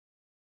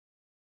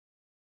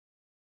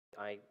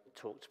I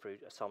talked through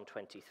Psalm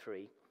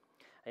 23.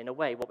 In a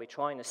way, what we're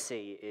trying to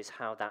see is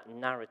how that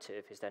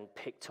narrative is then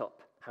picked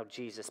up, how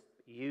Jesus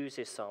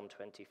uses Psalm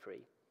 23.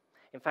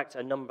 In fact,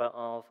 a number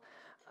of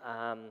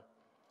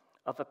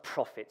other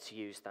prophets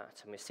use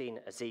that, and we've seen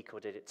Ezekiel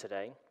did it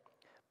today,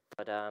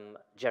 but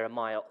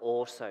Jeremiah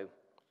also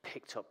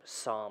picked up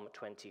Psalm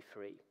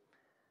 23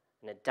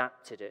 and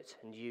adapted it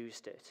and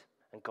used it,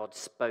 and God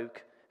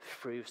spoke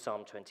through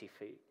Psalm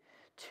 23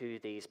 to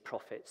these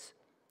prophets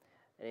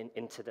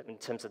in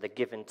terms of the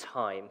given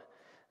time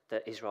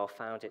that Israel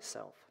found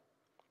itself.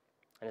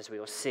 And as we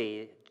will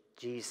see,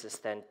 Jesus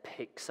then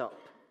picks up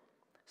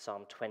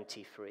Psalm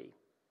 23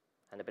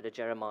 and a bit of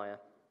Jeremiah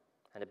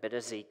and a bit of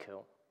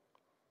Ezekiel,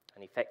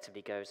 and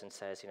effectively goes and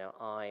says,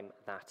 I'm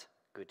that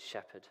good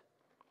shepherd.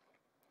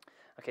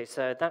 Okay,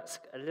 so that's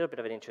a little bit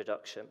of an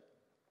introduction.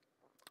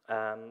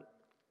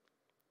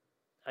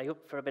 Are you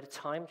up for a bit of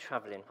time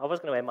traveling? I was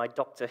going to wear my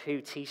Doctor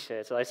Who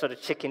t-shirt, so I sort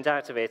of chickened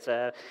out of it.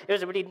 It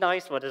was a really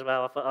nice one as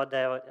well. I thought, oh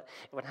no,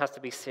 one has to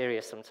be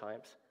serious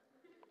sometimes.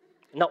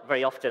 Not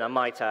very often, I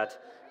might add.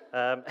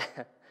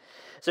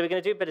 So we're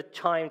going to do a bit of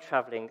time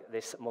traveling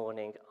this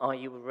morning. Are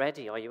you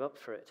ready? Are you up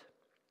for it?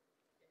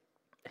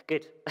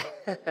 Good.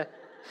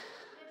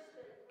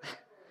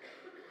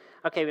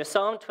 Okay, well,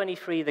 Psalm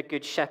 23, the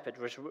Good Shepherd,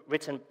 was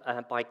written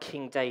by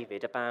King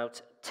David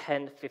about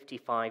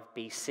 1055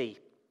 BC.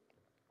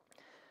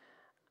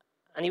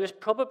 And he was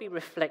probably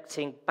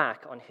reflecting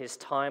back on his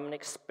time and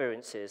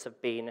experiences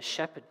of being a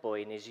shepherd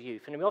boy in his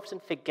youth. And we often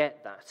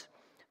forget that.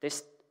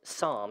 This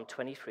Psalm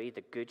 23,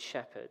 the Good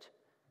Shepherd,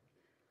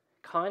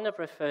 kind of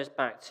refers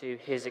back to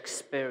his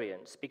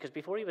experience. Because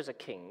before he was a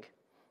king,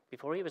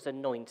 before he was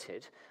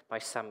anointed by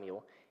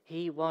Samuel,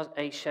 he was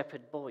a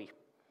shepherd boy.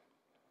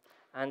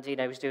 And, he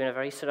was doing a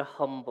very sort of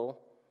humble,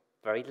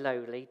 very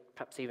lowly,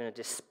 perhaps even a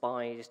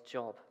despised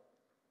job.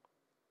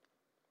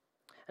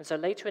 And so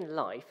later in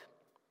life,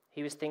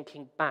 he was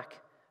thinking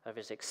back of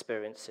his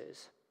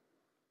experiences.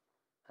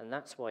 And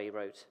that's why he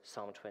wrote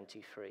Psalm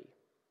 23.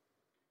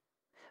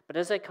 But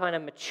as a kind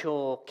of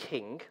mature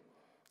king,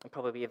 and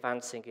probably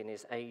advancing in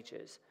his age,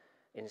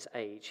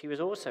 he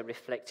was also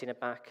reflecting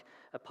back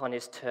upon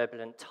his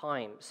turbulent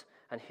times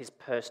and his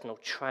personal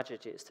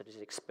tragedies that he's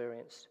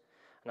experienced.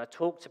 And I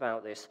talked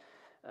about this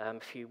a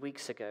few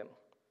weeks ago.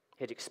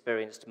 He'd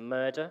experienced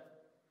murder.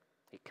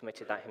 He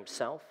committed that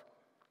himself.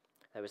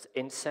 There was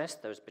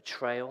incest, there was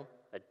betrayal,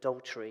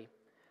 adultery,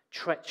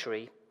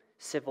 treachery,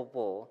 civil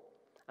war,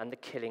 and the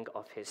killing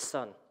of his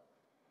son.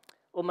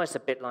 Almost a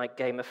bit like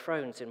Game of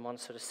Thrones in one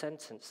sort of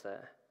sentence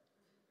there.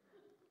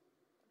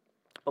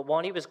 But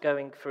while he was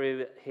going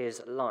through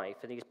his life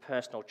and these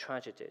personal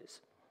tragedies,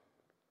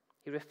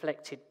 he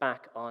reflected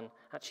back on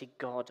actually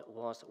God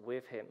was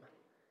with him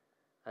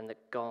and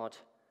that God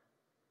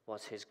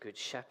was his good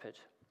shepherd.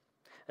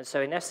 And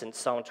so in essence,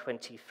 Psalm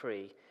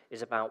 23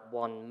 is about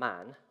one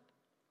man,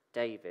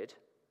 David,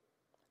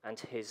 and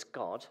his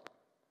God,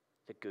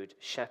 the Good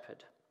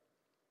Shepherd.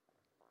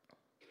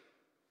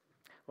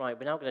 Right,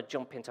 we're now going to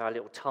jump into our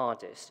little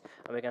TARDIS,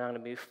 and we're going to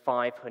move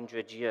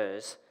 500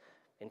 years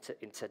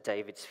into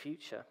David's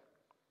future.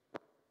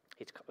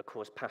 He'd, of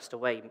course, passed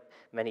away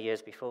many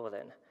years before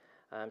then.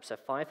 So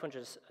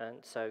 500 and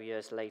so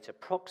years later,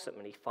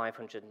 approximately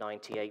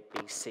 598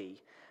 BC,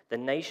 the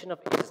nation of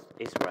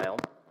Israel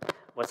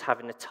was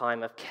having a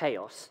time of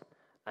chaos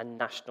and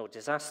national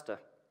disaster.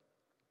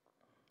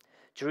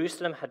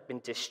 Jerusalem had been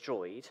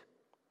destroyed,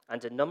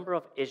 and a number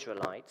of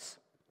Israelites,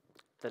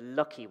 the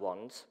lucky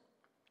ones,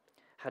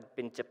 had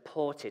been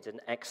deported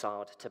and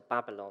exiled to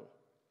Babylon.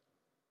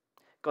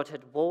 God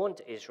had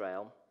warned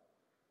Israel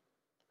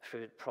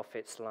through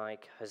prophets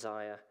like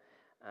Hosea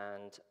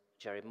and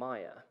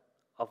Jeremiah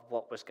of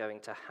what was going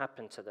to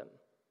happen to them.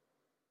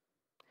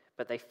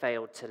 But they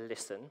failed to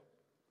listen,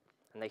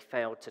 and they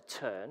failed to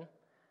turn,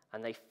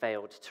 and they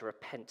failed to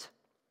repent.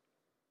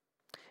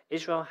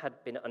 Israel had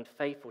been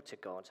unfaithful to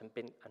God and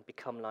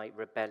become like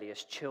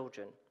rebellious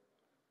children.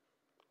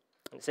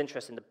 And it's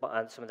interesting,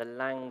 some of the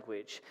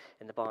language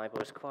in the Bible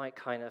is quite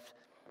kind of,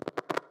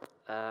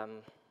 I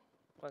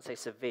won't say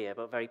severe,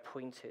 but very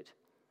pointed.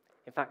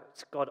 In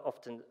fact, God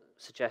often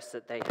suggests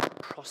that they had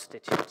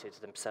prostituted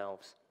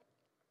themselves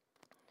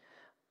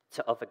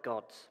to other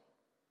gods,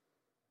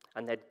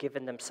 and they'd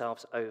given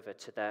themselves over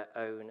to their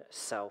own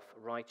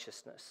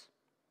self-righteousness.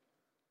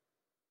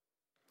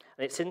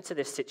 And it's into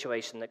this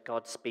situation that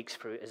God speaks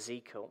through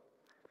Ezekiel,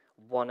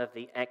 one of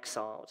the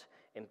exiled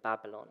in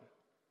Babylon.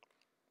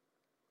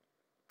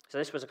 So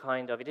this was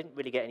it didn't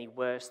really get any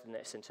worse than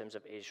this in terms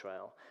of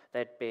Israel.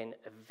 They'd been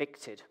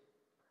evicted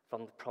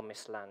from the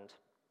promised land.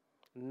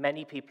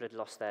 Many people had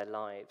lost their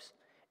lives.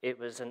 It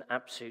was an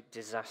absolute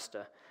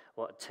disaster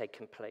what had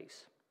taken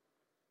place.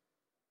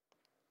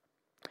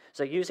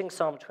 So using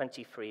Psalm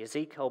 23,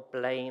 Ezekiel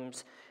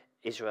blames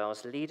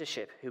Israel's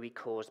leadership, who he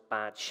calls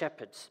bad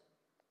shepherds.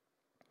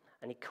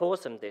 And he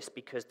calls them this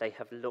because they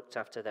have looked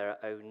after their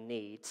own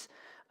needs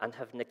and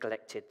have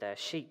neglected their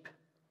sheep.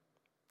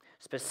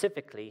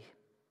 Specifically,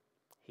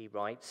 he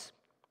writes,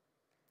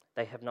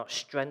 they have not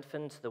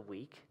strengthened the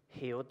weak,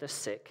 healed the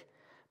sick,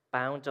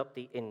 bound up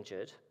the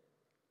injured.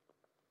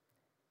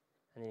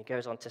 And then he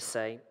goes on to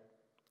say,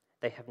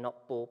 they have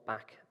not brought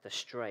back the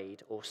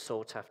strayed or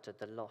sought after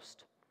the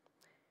lost.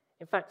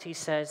 In fact, he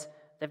says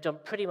they've done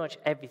pretty much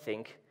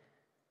everything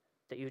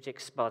that you'd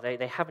expect.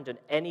 They haven't done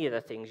any of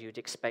the things you'd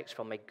expect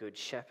from a good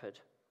shepherd.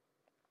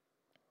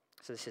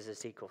 So this is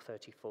Ezekiel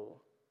 34.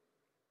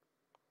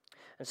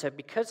 And so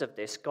because of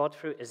this, God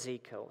through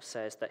Ezekiel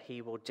says that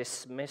he will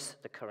dismiss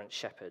the current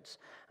shepherds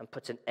and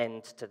put an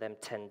end to them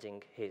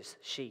tending his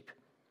sheep.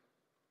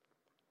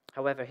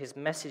 However, his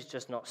message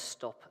does not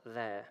stop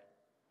there.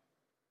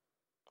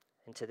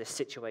 Into this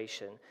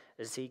situation,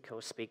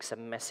 Ezekiel speaks a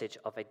message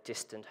of a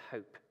distant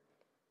hope,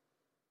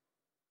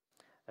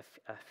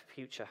 a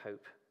future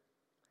hope,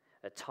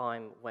 a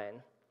time when,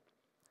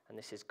 and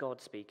this is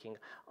God speaking,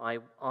 I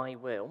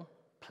will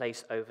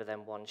place over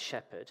them one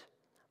shepherd,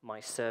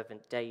 my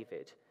servant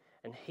David,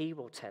 and he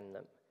will tend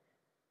them.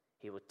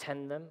 He will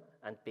tend them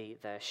and be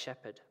their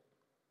shepherd.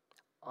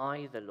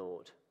 I, the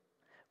Lord,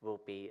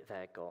 will be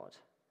their God,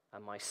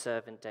 and my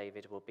servant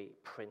David will be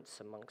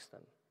prince amongst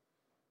them.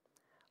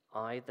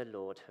 I, the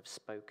Lord, have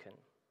spoken.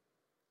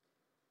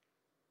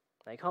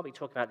 Now, you can't be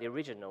talking about the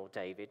original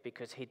David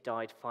because he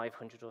died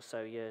 500 or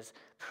so years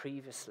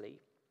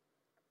previously.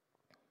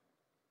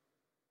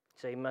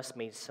 So he must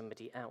mean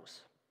somebody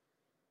else.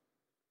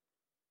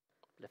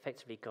 But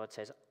effectively, God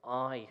says,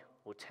 I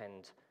will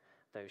tend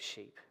those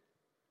sheep.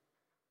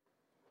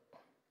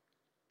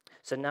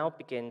 So now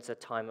begins a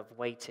time of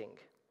waiting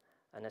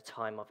and a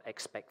time of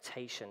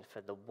expectation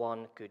for the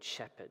one good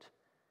shepherd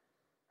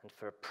and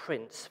for a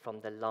prince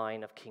from the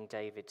line of King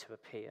David to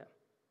appear.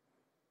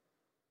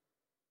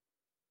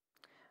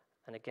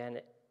 And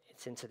again,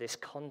 it's into this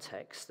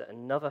context that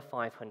another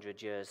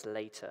 500 years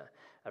later,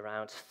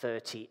 around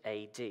 30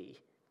 AD,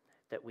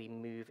 that we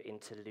move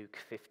into Luke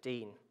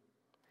 15,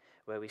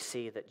 where we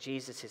see that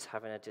Jesus is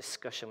having a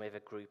discussion with a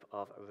group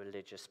of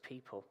religious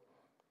people,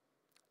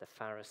 the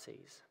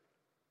Pharisees.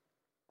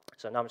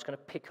 So now I'm just going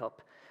to pick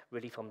up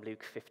really from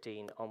Luke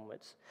 15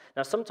 onwards.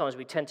 Now, sometimes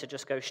we tend to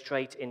just go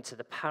straight into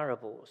the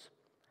parables,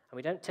 and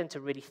we don't tend to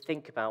really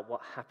think about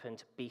what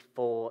happened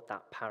before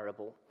that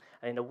parable.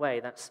 And in a way,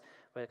 that's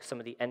where some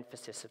of the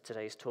emphasis of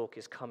today's talk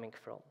is coming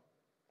from.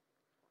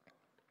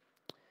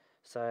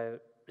 So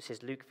this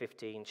is Luke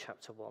 15,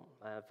 chapter 1,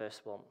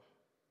 verse 1.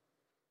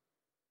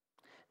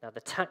 Now,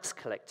 the tax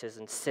collectors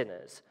and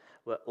sinners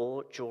were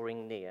all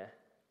drawing near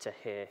to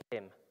hear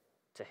him,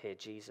 to hear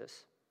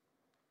Jesus.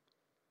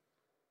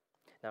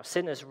 Now,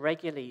 sinners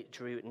regularly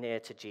drew near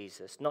to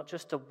Jesus, not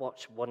just to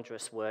watch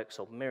wondrous works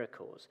or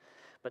miracles,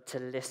 but to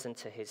listen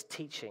to his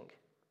teaching,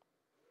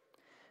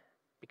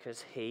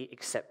 because he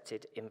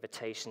accepted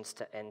invitations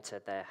to enter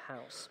their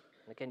house.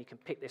 And again, you can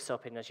pick this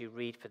up in as you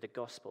read for the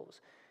Gospels.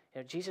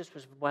 You know, Jesus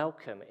was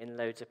welcome in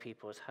loads of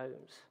people's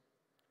homes,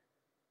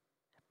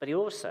 but he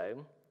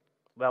also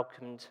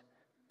welcomed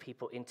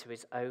people into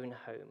his own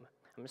home.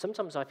 And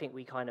sometimes I think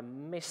we kind of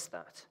miss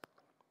that.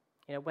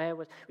 You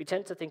know, we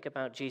tend to think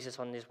about Jesus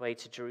on his way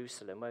to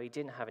Jerusalem, where he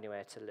didn't have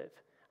anywhere to live,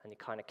 and he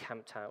kind of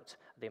camped out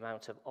the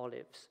Mount of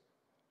Olives.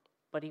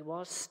 But he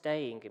was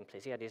staying in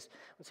place. He had his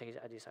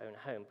own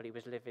home, but he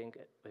was living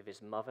with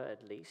his mother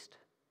at least.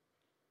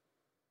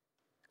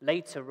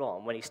 Later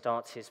on, when he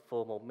starts his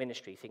formal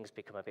ministry, things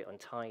become a bit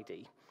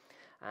untidy,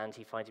 and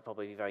he finds it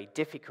probably very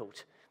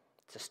difficult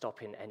to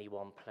stop in any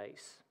one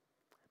place.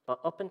 But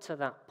up until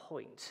that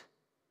point,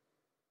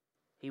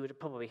 he would have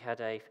probably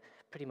had a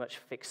pretty much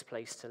fixed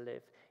place to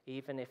live,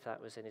 even if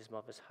that was in his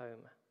mother's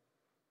home.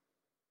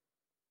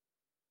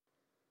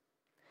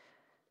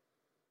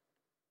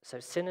 So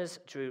sinners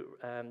drew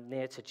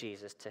near to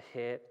Jesus to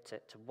hear, to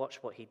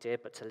watch what he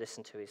did, but to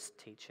listen to his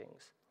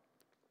teachings.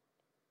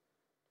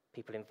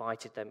 People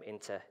invited them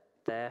into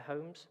their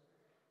homes,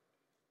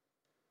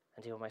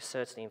 and he almost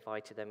certainly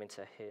invited them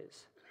into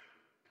his.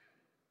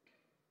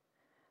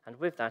 And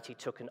with that, he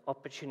took an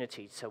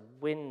opportunity to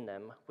win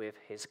them with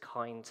his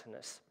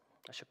kindness.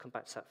 I shall come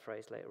back to that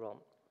phrase later on.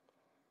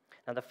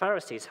 Now, the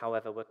Pharisees,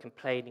 however, were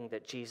complaining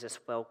that Jesus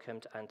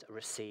welcomed and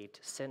received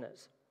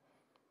sinners.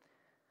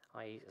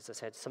 As I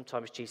said,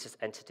 sometimes Jesus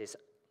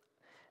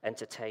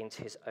entertained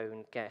his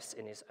own guests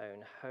in his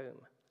own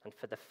home. And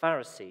for the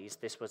Pharisees,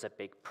 this was a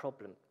big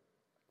problem.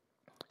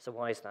 So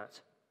why is that?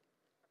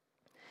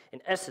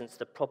 In essence,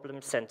 the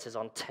problem centers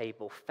on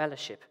table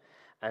fellowship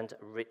and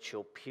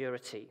ritual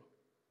purity.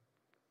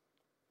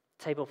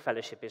 Table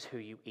fellowship is who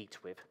you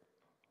eat with.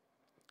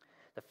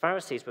 The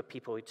Pharisees were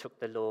people who took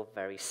the law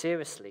very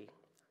seriously,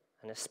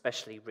 and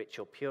especially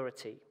ritual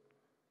purity.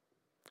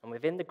 And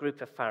within the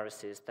group of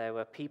Pharisees, there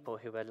were people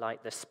who were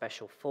like the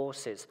special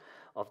forces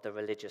of the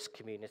religious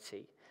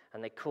community,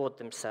 and they called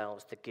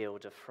themselves the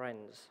Guild of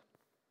Friends.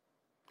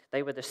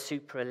 They were the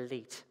super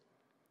elite.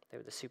 They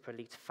were the super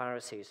elite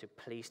Pharisees who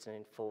policed and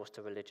enforced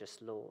the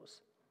religious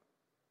laws.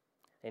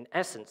 In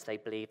essence, they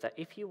believed that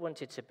if you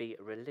wanted to be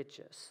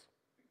religious,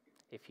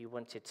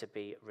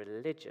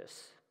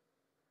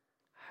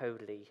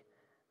 holy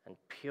and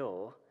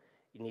pure,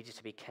 you needed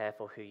to be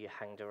careful who you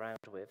hanged around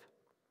with.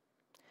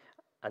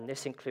 And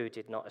this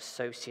included not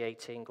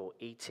associating or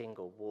eating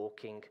or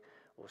walking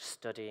or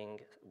studying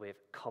with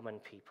common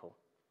people.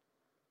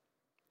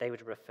 They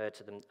would refer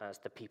to them as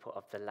the people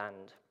of the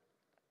land.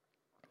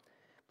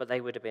 But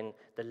they would have been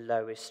the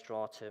lowest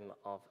stratum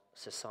of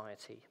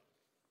society.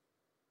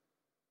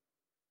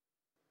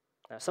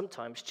 Now,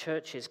 sometimes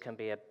churches can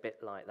be a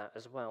bit like that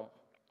as well.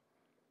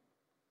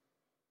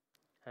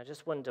 I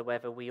just wonder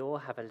whether we all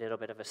have a little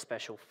bit of a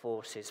special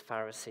forces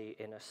Pharisee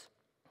in us.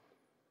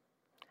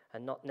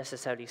 And not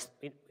necessarily,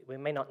 we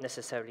may not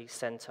necessarily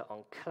center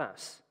on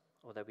class,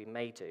 although we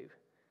may do,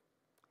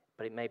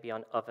 but it may be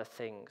on other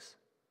things,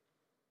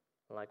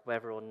 like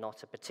whether or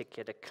not a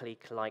particular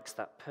clique likes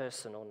that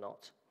person or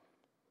not.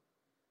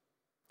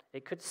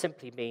 It could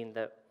simply mean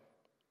that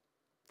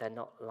they're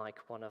not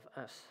like one of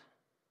us,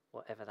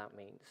 whatever that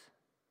means.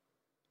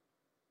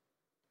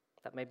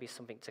 That may be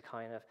something to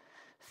kind of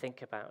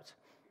think about.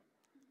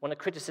 One of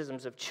the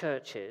criticisms of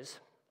churches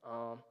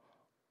are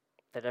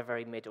that they're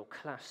very middle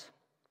class.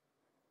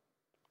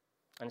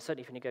 And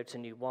certainly when you go to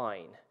New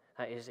Wine,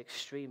 that is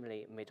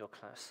extremely middle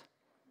class.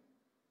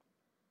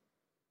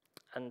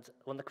 And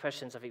one of the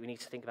questions I think we need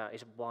to think about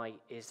is, why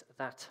is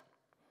that?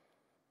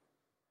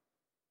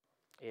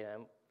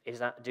 Is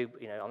that,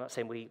 I'm not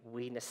saying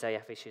we necessarily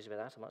have issues with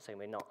that. I'm not saying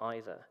we're not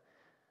either.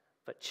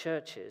 But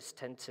churches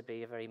tend to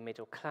be a very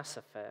middle class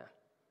affair.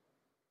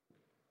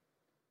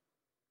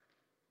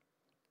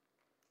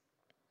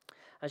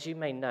 As you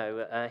may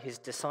know, his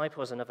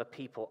disciples and other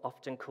people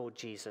often called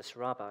Jesus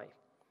Rabbi.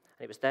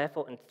 And it was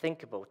therefore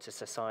unthinkable to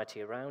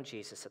society around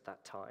Jesus at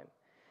that time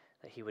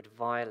that he would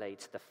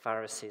violate the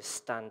Pharisees'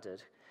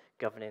 standard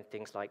governing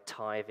things like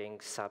tithing,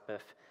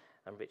 Sabbath,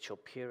 and ritual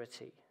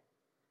purity.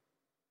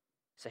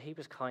 So he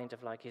was kind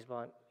of like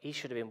he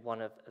should have been one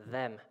of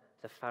them,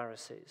 the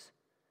Pharisees.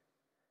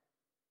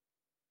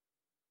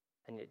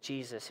 And yet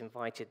Jesus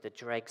invited the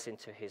dregs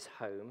into his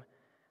home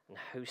and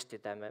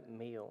hosted them at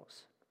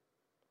meals.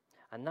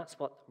 And that's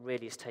what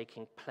really is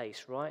taking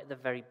place right at the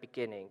very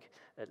beginning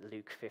at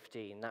Luke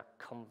 15. That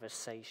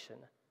conversation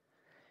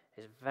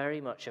is very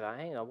much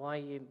about, why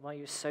are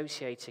you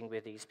associating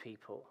with these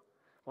people?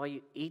 Why are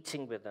you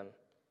eating with them?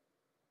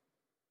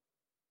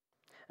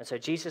 And so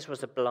Jesus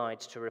was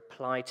obliged to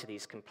reply to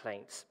these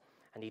complaints,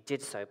 and he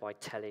did so by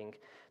telling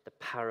the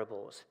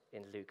parables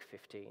in Luke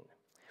 15,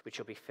 which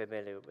you'll be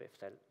familiar with,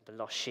 the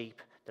lost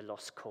sheep, the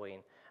lost coin,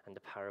 and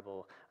the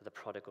parable of the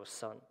prodigal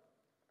son.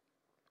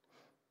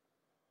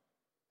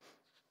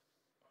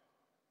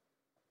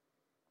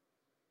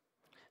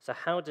 So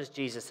how does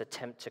Jesus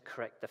attempt to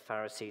correct the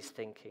Pharisees'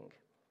 thinking?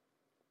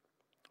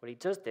 Well, he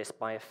does this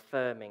by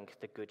affirming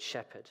the Good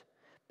Shepherd,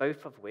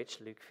 both of which,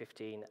 Luke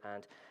 15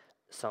 and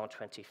Psalm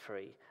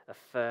 23,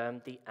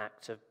 affirm the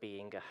act of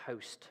being a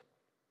host.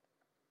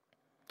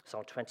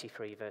 Psalm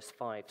 23 verse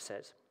 5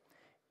 says,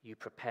 "You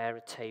prepare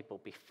a table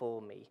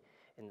before me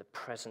in the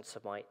presence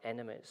of my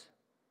enemies.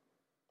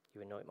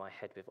 You anoint my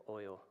head with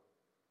oil.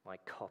 My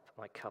cup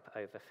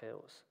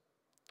overflows.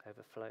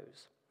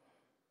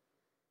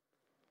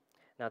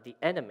 Now, the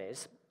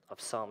enemies of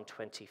Psalm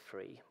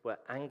 23 were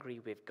angry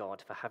with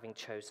God for having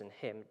chosen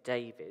him,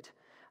 David,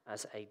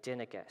 as a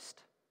dinner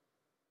guest.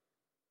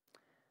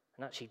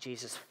 And actually,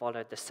 Jesus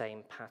followed the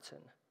same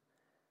pattern,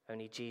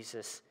 only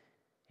Jesus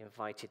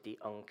invited the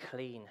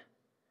unclean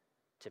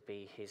to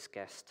be his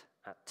guest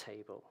at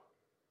table.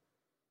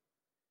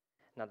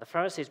 Now, the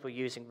Pharisees were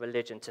using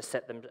religion to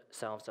set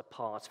themselves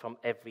apart from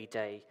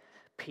everyday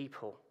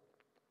people.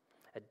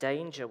 A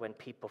danger when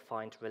people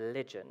find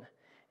religion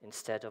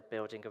instead of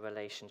building a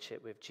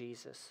relationship with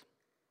Jesus.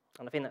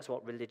 And I think that's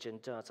what religion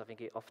does. I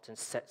think it often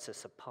sets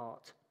us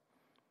apart.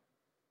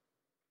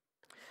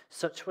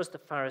 Such was the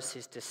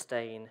Pharisees'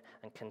 disdain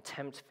and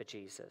contempt for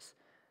Jesus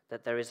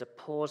that there is a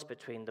pause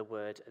between the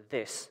word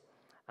 "this"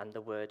 and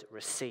the word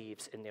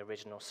 "receives" in the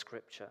original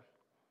scripture.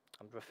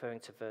 I'm referring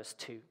to verse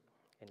 2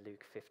 in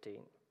Luke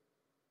 15.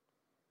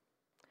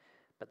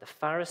 But the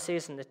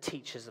Pharisees and the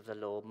teachers of the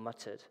law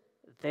muttered,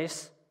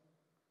 This,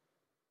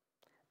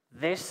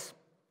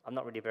 I'm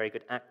not really a very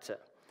good actor,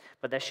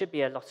 but there should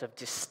be a lot of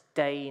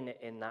disdain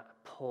in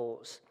that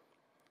pause.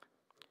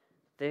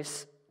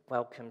 This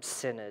welcomes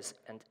sinners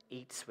and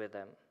eats with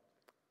them.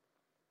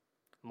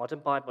 Modern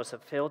Bibles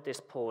have filled this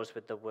pause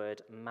with the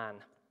word man.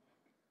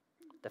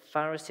 The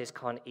Pharisees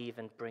can't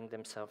even bring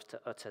themselves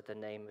to utter the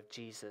name of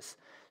Jesus.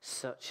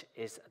 Such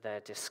is their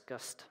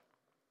disgust.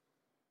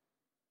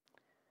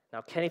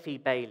 Now, Kenneth E.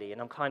 Bailey,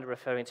 and I'm kind of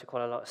referring to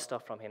quite a lot of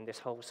stuff from him, this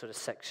whole sort of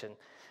section,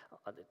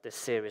 this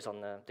series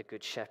on the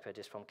Good Shepherd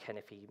is from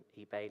Kenneth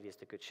E. Bailey's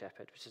The Good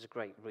Shepherd, which is a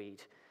great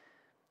read.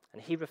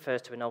 And he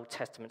refers to an Old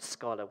Testament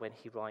scholar when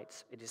he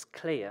writes, "It is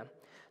clear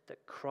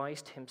that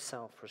Christ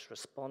himself was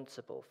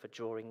responsible for the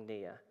drawing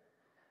near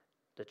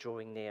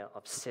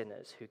of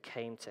sinners who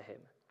came to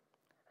him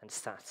and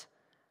sat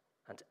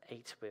and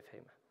ate with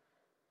him.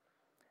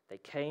 They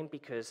came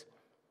because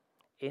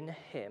in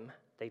him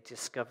they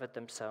discovered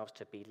themselves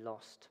to be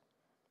lost,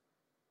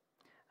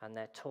 and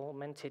their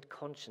tormented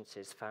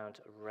consciences found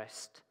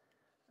rest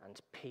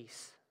and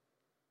peace.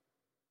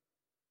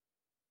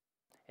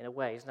 In a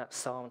way, isn't that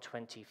Psalm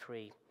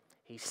 23?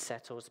 He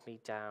settles me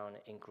down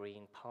in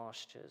green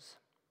pastures.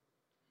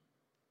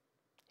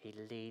 He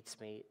leads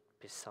me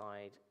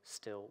beside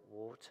still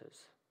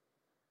waters.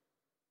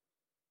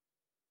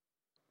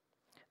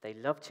 They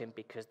loved him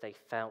because they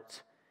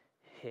felt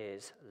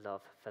his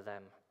love for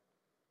them.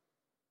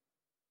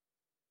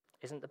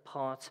 Isn't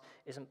part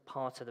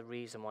of the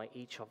reason why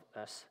each of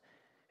us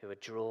who are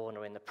drawn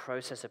or in the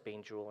process of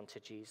being drawn to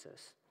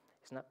Jesus,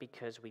 isn't that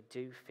because we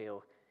do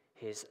feel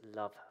his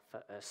love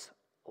for us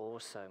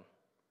also?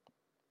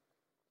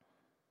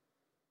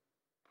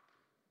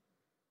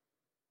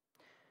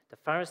 The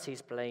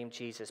Pharisees blamed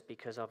Jesus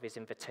because of his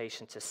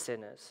invitation to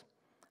sinners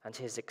and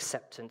his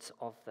acceptance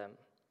of them.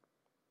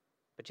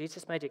 But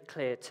Jesus made it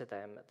clear to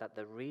them that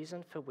the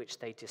reason for which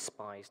they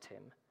despised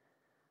him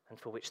and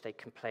for which they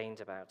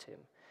complained about him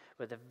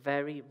were the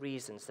very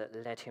reasons that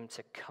led him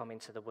to come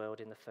into the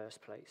world in the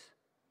first place.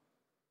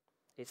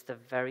 It's the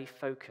very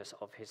focus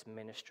of his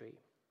ministry.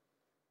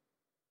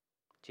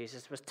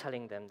 Jesus was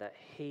telling them that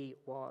he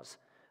was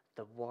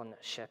the one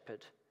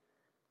shepherd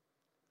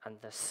and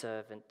the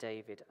servant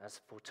David, as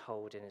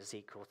foretold in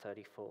Ezekiel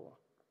 34.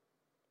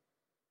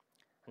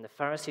 And the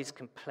Pharisees'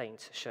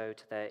 complaint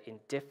showed their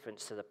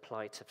indifference to the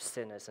plight of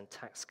sinners and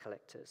tax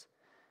collectors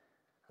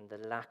and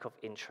the lack of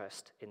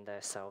interest in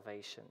their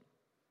salvation.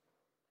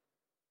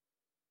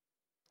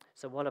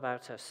 So what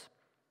about us?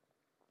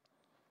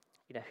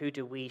 Who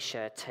do we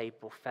share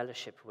table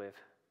fellowship with?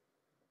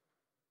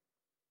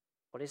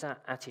 What is our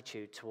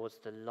attitude towards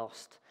the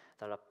lost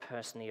that are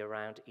personally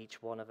around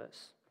each one of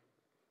us?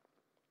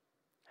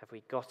 Have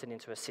we gotten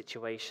into a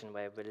situation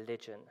where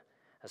religion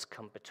has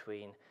come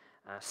between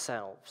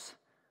ourselves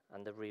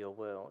and the real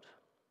world?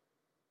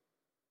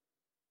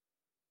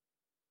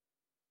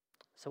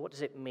 So what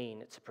does it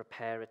mean to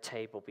prepare a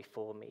table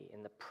before me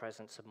in the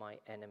presence of my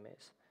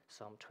enemies?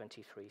 Psalm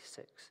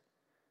 23:6.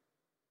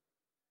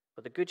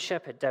 But the Good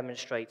Shepherd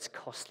demonstrates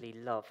costly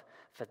love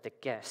for the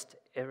guest,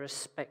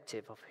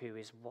 irrespective of who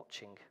is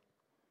watching.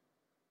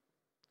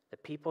 The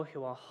people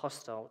who are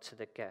hostile to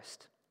the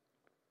guest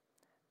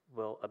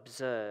will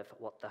observe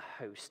what the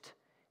host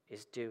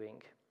is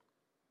doing.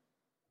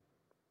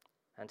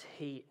 And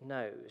he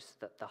knows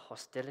that the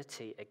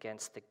hostility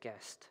against the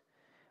guest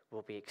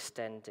will be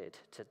extended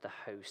to the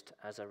host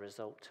as a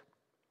result.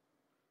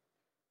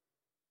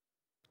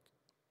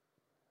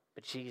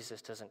 But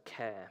Jesus doesn't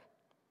care.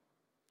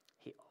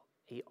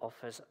 He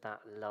offers that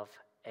love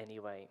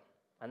anyway.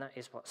 And that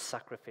is what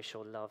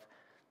sacrificial love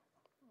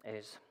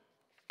is.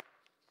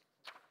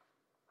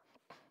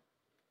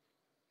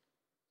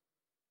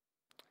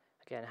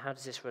 Again, how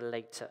does this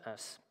relate to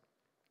us?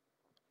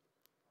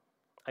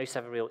 I used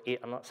to have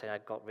I'm not saying I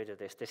got rid of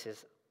this. This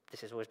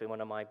has always been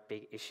one of my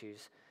big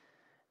issues.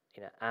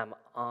 Am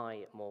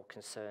I more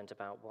concerned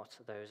about what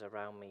those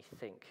around me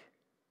think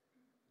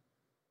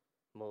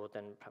more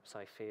than perhaps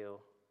I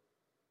feel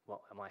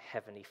what my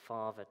Heavenly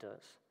Father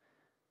does?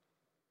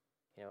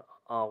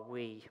 Are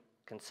we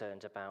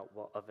concerned about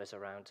what others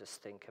around us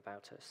think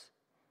about us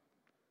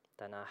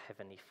than our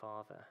Heavenly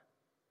Father?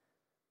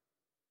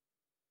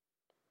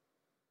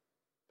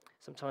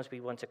 Sometimes we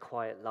want a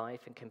quiet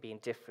life and can be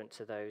indifferent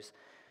to those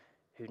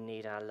who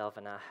need our love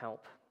and our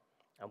help.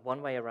 And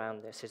one way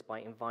around this is by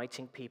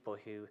inviting people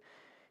who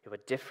are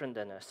different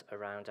than us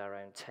around our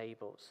own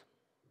tables.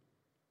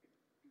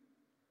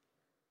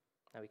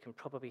 Now, we can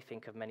probably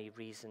think of many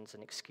reasons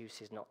and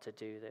excuses not to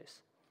do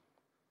this.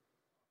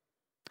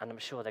 And I'm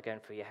sure they're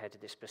going through your head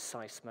at this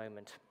precise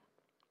moment.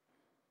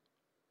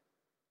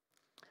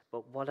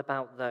 But what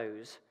about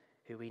those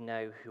who we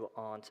know who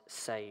aren't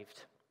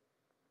saved?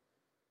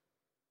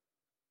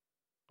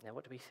 Now,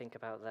 what do we think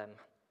about them?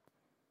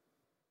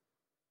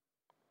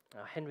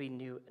 Now, Henry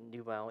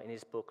Newell, in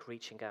his book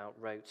Reaching Out,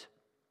 wrote,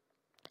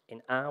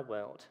 "In our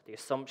world, the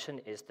assumption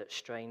is that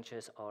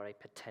strangers are a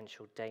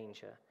potential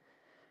danger,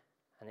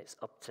 and it's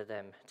up to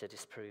them to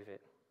disprove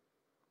it."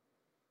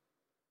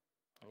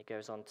 And he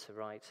goes on to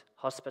write,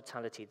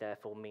 "Hospitality,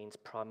 therefore, means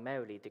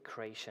primarily the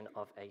creation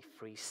of a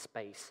free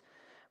space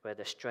where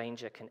the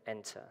stranger can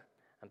enter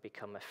and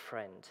become a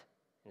friend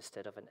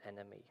instead of an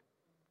enemy.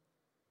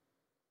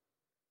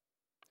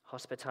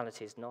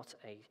 Hospitality is not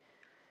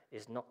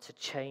to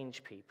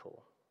change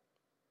people,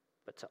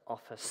 but to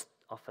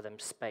offer them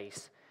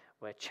space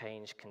where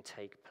change can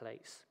take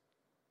place."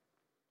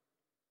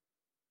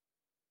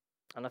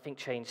 And I think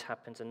change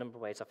happens a number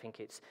of ways. I think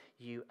it's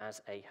you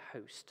as a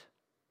host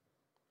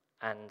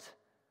and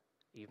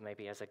you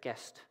maybe as a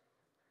guest.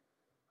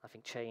 I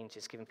think change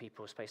is giving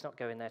people space, not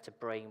going there to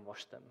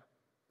brainwash them.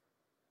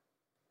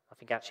 I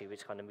think actually we're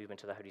just kind of moving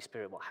to the Holy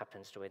Spirit, what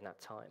happens during that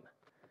time.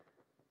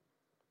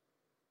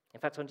 In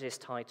fact, under his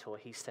title,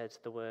 he said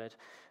the word,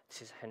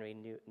 this is Henry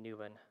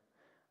Newman,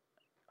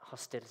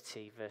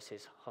 hostility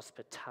versus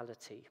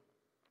hospitality.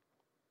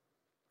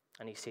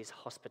 And he sees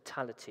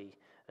hospitality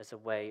as a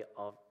way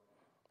of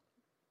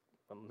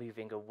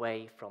moving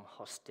away from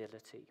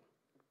hostility.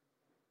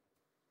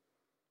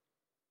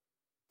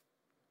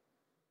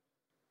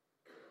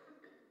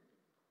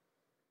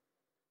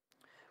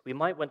 We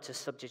might want to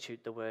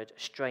substitute the word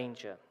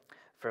stranger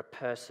for a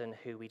person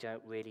who we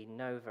don't really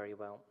know very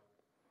well.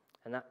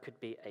 And that could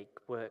be a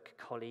work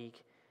colleague,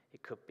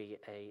 it could be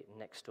a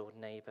next-door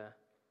neighbour,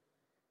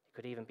 it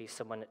could even be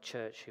someone at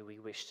church who we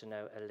wish to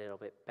know a little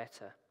bit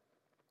better.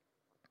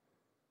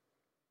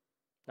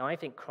 Now, I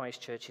think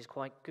Christchurch is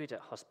quite good at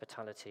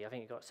hospitality. I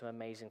think you've got some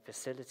amazing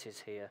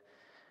facilities here,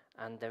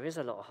 and there is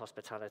a lot of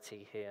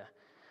hospitality here.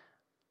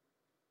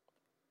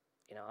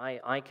 You know,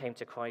 I came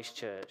to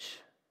Christchurch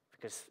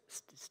because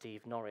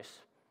Steve Norris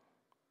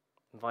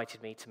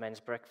invited me to men's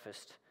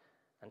breakfast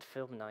and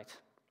film night.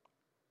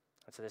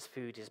 And so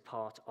food is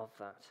part of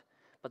that.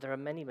 But there are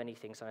many, many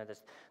things. I know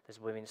there's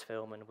women's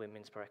film and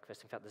women's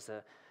breakfast. In fact, there's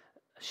a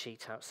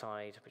sheet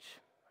outside, which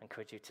I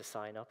encourage you to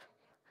sign up.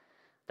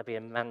 There'll be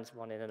a men's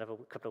one in another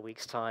couple of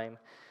weeks' time.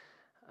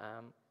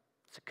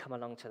 So come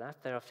along to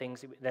that. There are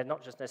things, they're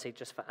not just necessarily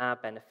just for our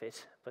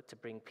benefit, but to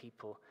bring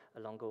people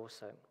along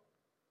also.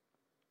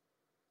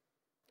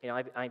 You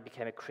know, I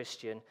became a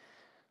Christian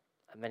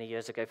many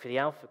years ago for the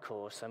Alpha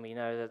course, and we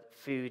know that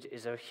food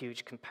is a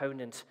huge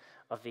component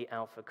of the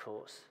Alpha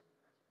course.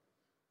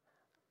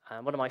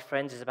 And one of my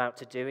friends is about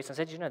to do it, and I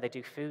said, you know, they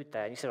do food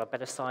there. And he said, I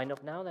better sign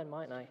up now then,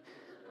 mightn't I?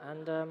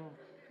 And in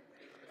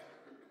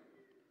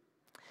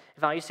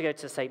fact, I used to go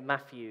to St.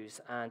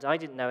 Matthew's, and I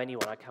didn't know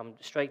anyone. I come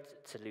straight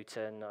to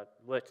Luton. I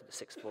worked at the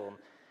sixth form,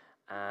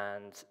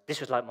 and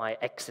this was like my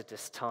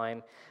Exodus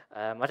time.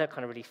 I don't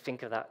kind of really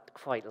think of that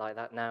quite like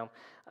that now.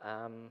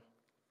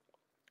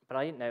 But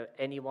I didn't know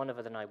anyone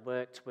other than I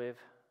worked with.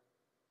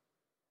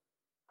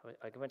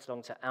 I went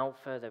along to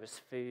Alpha, there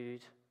was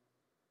food.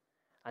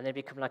 And then it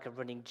became like a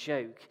running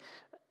joke.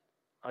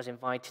 I was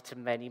invited to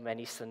many,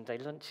 many Sunday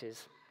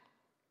lunches.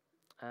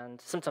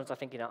 And sometimes I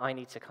think, you know, I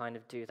need to kind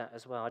of do that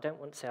as well. I don't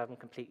want to say I'm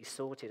completely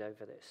sorted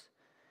over this.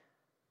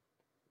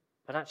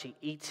 But actually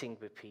eating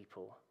with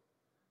people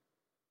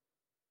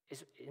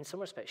is, in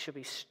some respects, should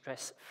be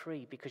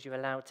stress-free because you're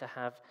allowed to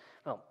have,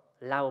 well,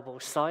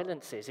 allowable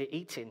silences.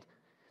 Eating,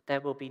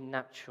 there will be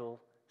natural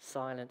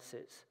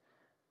silences.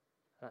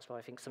 That's why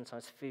I think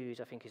sometimes food,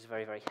 is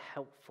very, very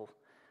helpful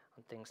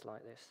on things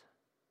like this.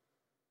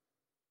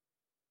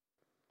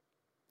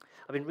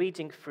 I've been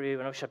reading through,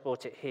 and I wish I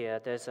brought it here,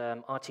 there's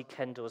R.T.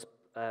 Kendall's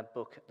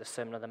book, The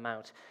Sermon on the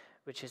Mount,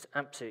 which is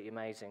absolutely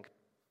amazing.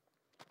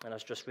 And I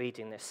was just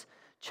reading this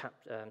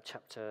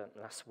chapter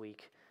last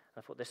week.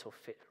 I thought this will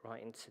fit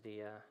right into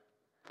the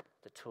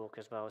talk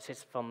as well.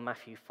 It's from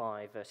Matthew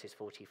 5, verses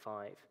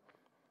 45.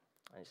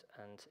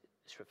 And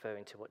it's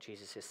referring to what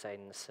Jesus is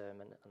saying in the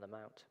Sermon on the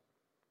Mount.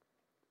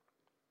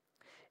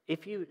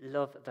 If you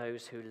love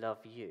those who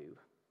love you,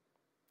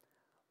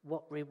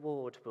 what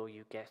reward will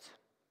you get?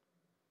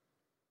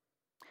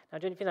 Now,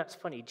 don't you think that's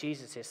funny?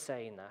 Jesus is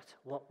saying that.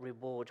 What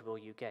reward will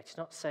you get? He's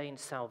not saying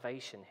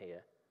salvation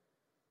here.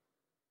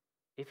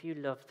 If you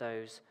love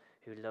those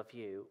who love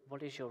you,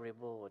 what is your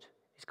reward?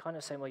 He's kind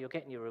of saying, well, you're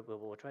getting your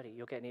reward already.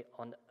 You're getting it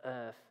on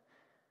earth.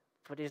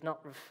 But he's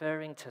not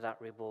referring to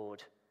that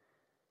reward.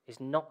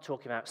 He's not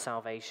talking about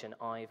salvation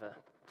either.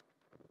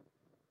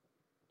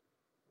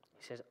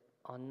 He says,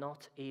 are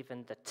not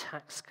even the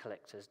tax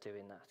collectors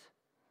doing that?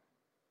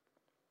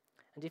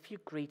 And if you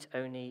greet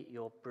only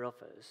your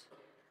brothers,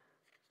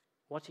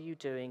 what are you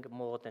doing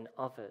more than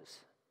others?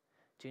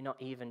 Do not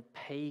even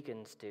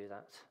pagans do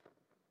that?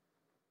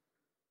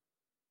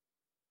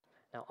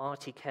 Now,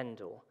 R.T.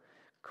 Kendall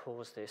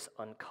calls this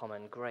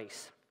uncommon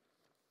grace.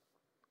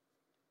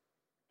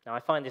 Now, I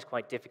find this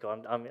quite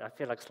difficult. I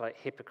feel like it's like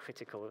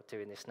hypocritical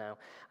doing this now,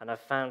 and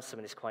I've found some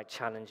of this quite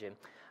challenging.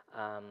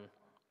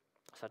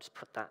 So I just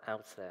put that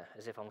out there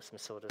as if I'm some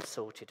sort of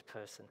sorted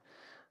person.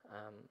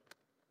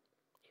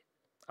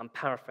 I'm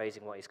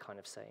paraphrasing what he's kind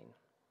of saying.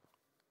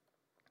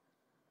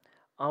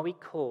 Are we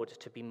called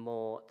to be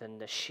more than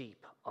the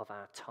sheep of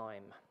our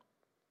time,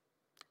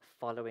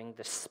 following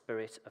the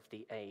spirit of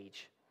the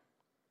age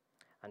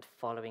and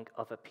following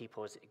other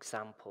people's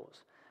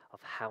examples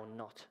of how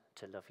not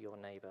to love your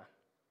neighbor?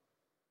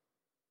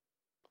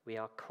 We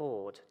are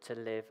called to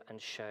live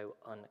and show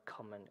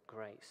uncommon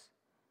grace.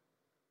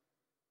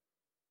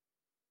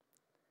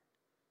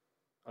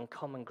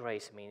 Uncommon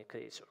grace,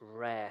 it's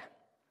rare.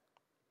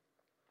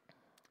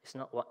 It's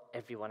not what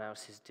everyone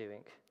else is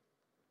doing.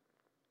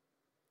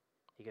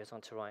 He goes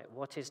on to write,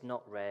 what is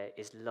not rare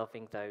is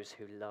loving those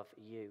who love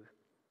you.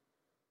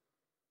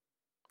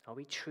 Are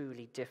we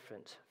truly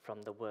different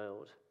from the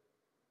world?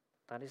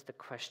 That is the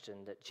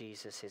question that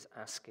Jesus is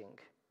asking.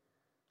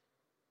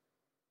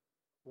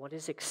 What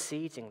is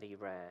exceedingly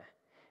rare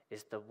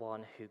is the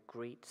one who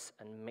greets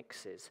and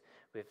mixes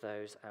with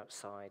those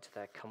outside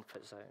their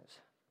comfort zones.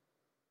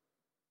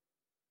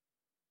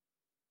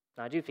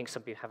 Now, I do think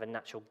some people have a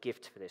natural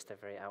gift for this. They're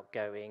very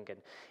outgoing,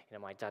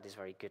 and my dad is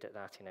very good at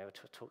that,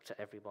 to talk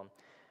to everyone.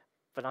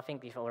 But I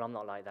think, well, I'm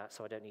not like that,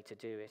 so I don't need to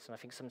do it. And I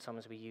think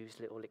sometimes we use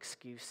little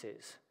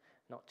excuses,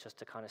 not just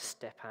to kind of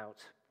step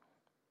out.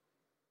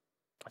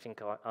 I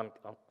think I'm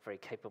very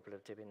capable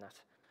of doing that.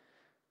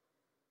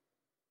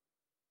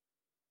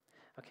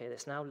 Okay,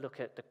 let's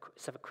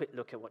have a quick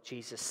look at what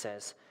Jesus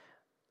says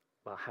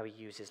how he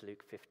uses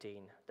Luke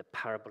 15, the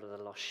parable of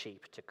the lost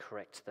sheep, to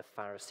correct the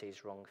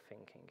Pharisees' wrong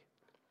thinking.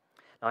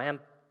 Now, I am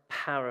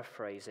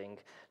paraphrasing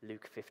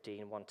Luke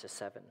 15,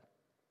 1-7.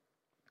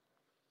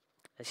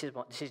 This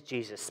is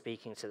Jesus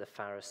speaking to the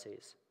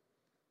Pharisees.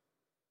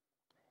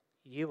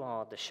 You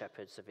are the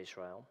shepherds of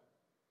Israel.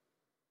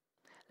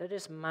 Let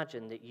us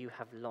imagine that you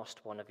have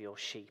lost one of your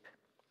sheep.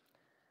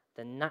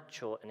 The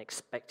natural and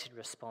expected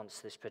response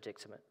to this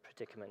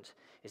predicament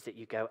is that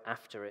you go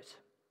after it.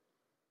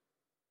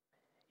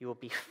 You will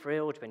be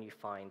thrilled when you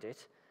find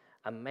it,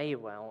 and may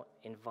well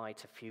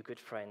invite a few good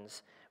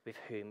friends with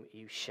whom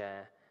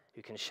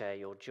who can share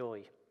your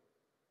joy.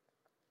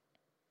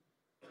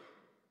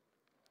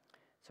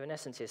 So in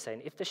essence, he's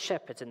saying, if the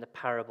shepherds in the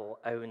parable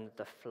own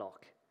the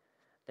flock,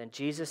 then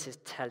Jesus is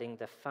telling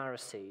the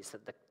Pharisees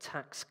that the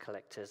tax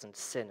collectors and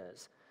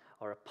sinners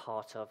are a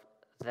part of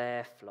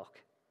their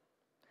flock.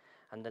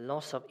 And the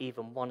loss of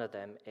even one of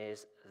them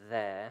is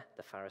the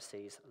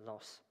Pharisees'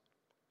 loss.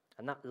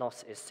 And that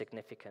loss is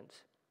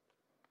significant.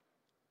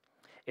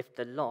 If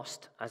the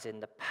lost, as in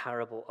the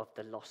parable of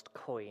the lost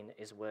coin,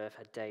 is worth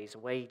a day's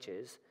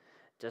wages,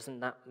 doesn't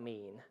that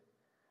mean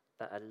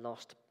that a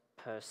lost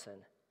person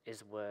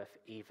is worth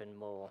even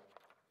more?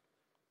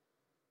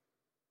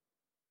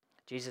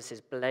 Jesus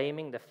is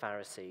blaming the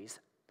Pharisees,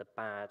 the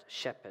bad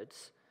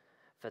shepherds,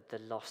 for the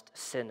lost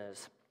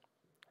sinners,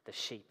 the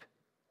sheep.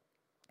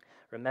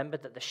 Remember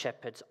that the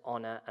shepherd's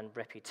honor and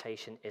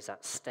reputation is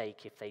at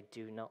stake if they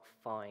do not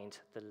find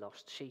the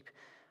lost sheep.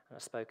 And I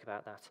spoke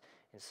about that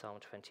in Psalm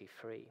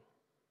 23.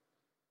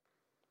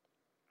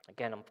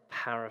 Again, I'm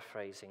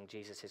paraphrasing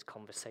Jesus'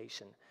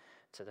 conversation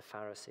to the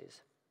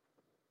Pharisees.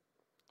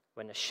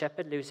 When a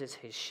shepherd loses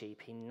his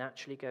sheep, he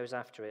naturally goes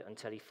after it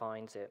until he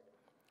finds it.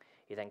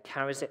 He then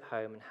carries it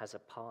home and has a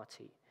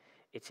party.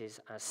 It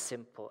is as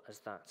simple as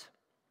that.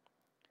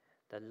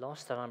 The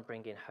lost that I'm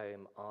bringing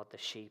home are the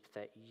sheep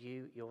that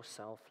you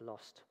yourself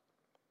lost.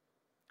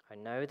 I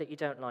know that you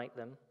don't like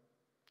them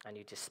and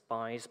you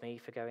despise me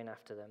for going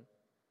after them.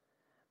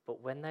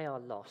 But when they are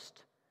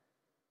lost,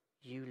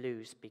 you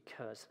lose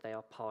because they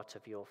are part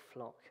of your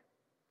flock.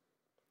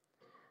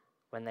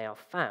 When they are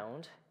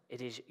found,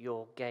 it is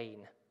your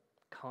gain.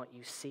 Can't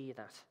you see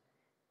that?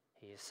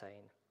 He is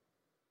saying.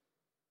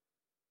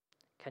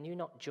 Can you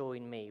not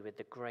join me with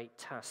the great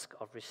task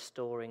of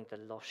restoring the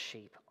lost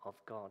sheep of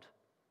God?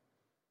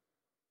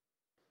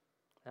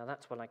 Now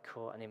that's what I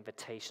call an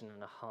invitation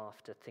and a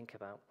half to think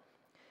about.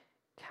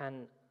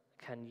 Can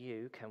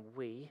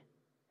we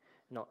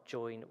not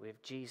join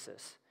with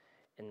Jesus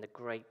in the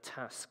great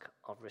task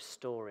of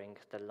restoring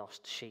the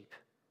lost sheep?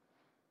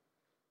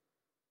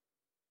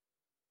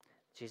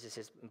 Jesus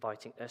is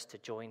inviting us to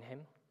join him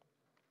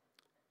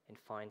in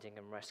finding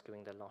and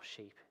rescuing the lost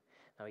sheep.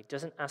 Now, he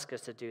doesn't ask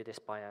us to do this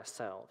by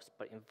ourselves,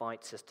 but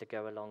invites us to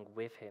go along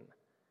with him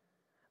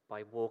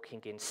by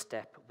walking in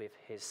step with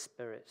his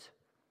Spirit.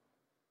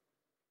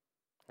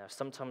 Now,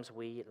 sometimes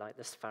we, like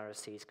the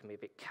Pharisees, can be a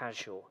bit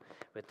casual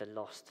with the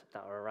lost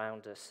that are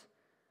around us.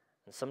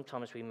 And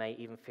sometimes we may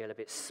even feel a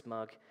bit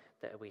smug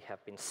that we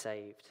have been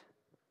saved.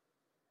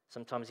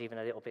 Sometimes even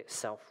a little bit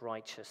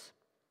self-righteous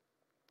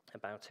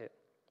about it.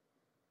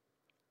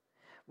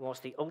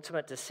 Whilst the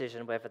ultimate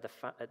decision whether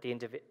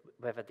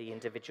the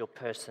individual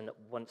person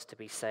wants to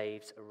be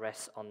saved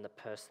rests on the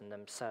person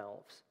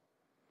themselves.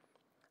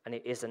 And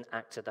it is an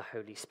act of the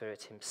Holy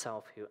Spirit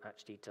himself who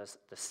actually does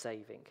the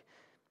saving.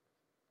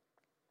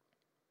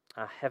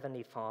 Our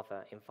Heavenly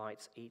Father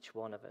invites each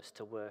one of us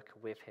to work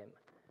with him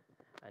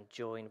and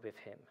join with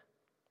him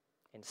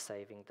in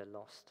saving the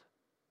lost.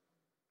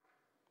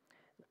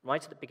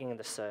 Right at the beginning of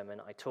the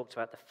sermon, I talked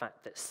about the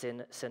fact that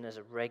sinners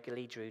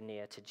regularly drew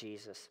near to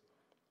Jesus.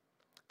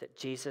 That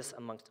Jesus,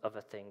 amongst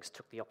other things,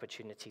 took the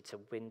opportunity to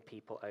win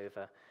people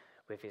over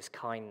with his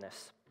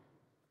kindness.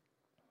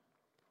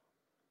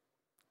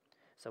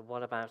 So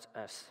what about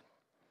us?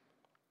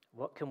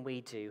 What can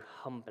we do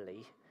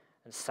humbly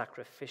and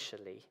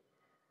sacrificially?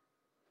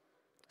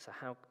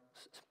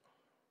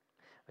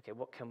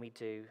 What can we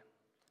do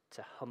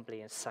to humbly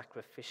and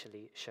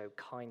sacrificially show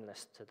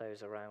kindness to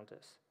those around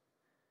us?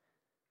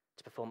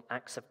 To perform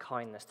acts of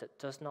kindness that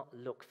does not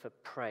look for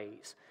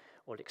praise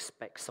or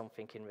expect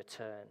something in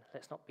return.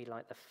 Let's not be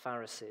like the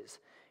Pharisees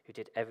who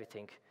did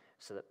everything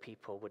so that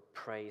people would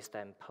praise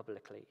them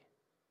publicly.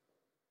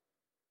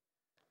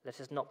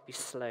 Let us not be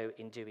slow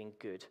in doing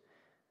good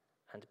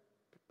and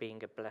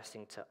being a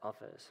blessing to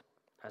others,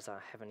 as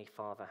our Heavenly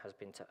Father has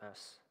been to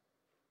us.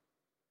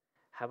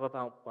 How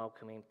about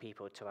welcoming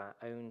people to our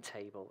own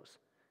tables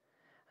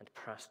and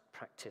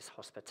practice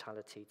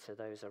hospitality to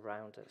those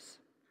around us?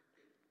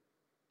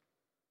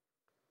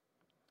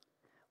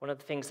 One of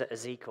the things that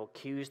Ezekiel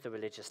accused the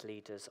religious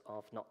leaders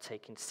of not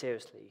taking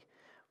seriously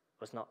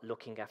was not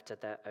looking after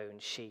their own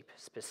sheep.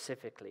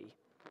 Specifically,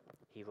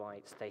 he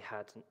writes, they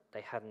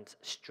hadn't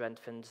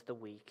strengthened the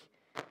weak,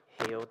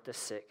 healed the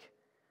sick,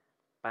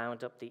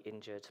 bound up the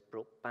injured,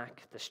 brought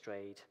back the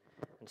strayed,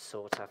 and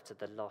sought after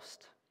the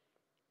lost.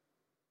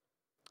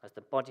 As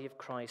the body of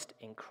Christ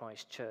in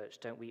Christchurch,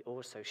 don't we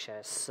also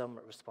share some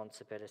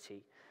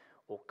responsibility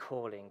or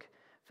calling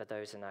for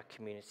those in our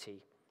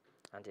community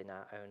and in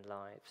our own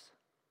lives.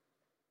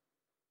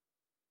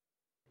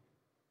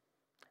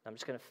 I'm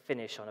just going to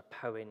finish on a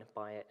poem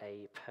by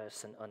a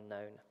person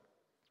unknown.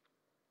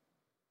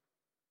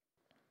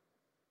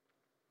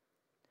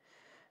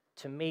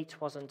 To me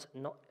wasn't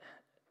not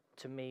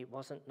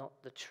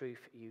the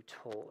truth you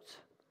taught,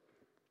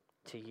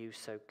 to you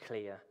so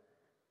clear,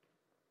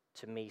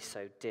 to me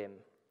so dim.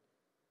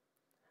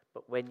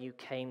 But when you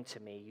came to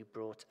me, you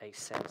brought a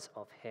sense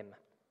of him.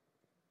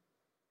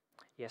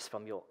 Yes,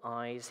 from your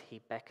eyes he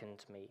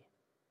beckoned me,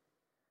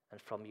 and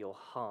from your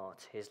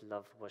heart his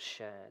love was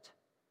shared.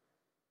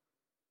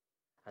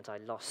 And I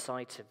lost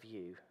sight of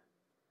you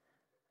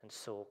and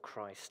saw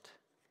Christ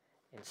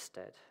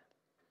instead.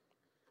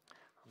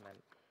 Amen.